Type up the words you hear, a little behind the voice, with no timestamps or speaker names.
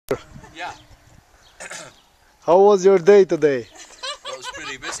Yeah. How was your day today? Well, it was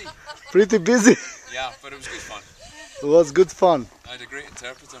pretty busy. Pretty busy? Yeah, but it was good fun. It was good fun. I had a great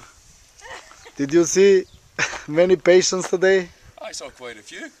interpreter. Did you see many patients today? I saw quite a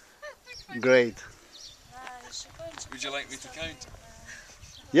few. Great. Would you like me to count?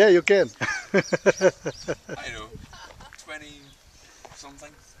 Yeah, you can. I know, 20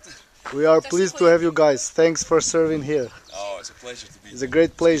 something. We are pleased to have you guys. Thanks for serving here. Oh, it's a pleasure to be here. It's a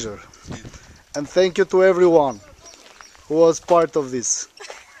great pleasure. And thank you to everyone who was part of this.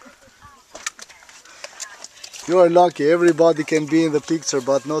 You are lucky. Everybody can be in the picture,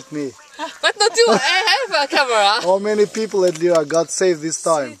 but not me. But not you. I have a camera. How many people at Edlira got saved this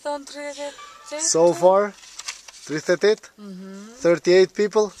time? So far? 38? 38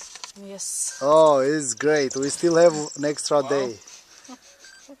 people? Yes. Oh, it's great. We still have an extra day.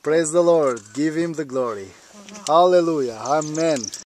 Praise the Lord. Give Him the glory. Hallelujah. Amen.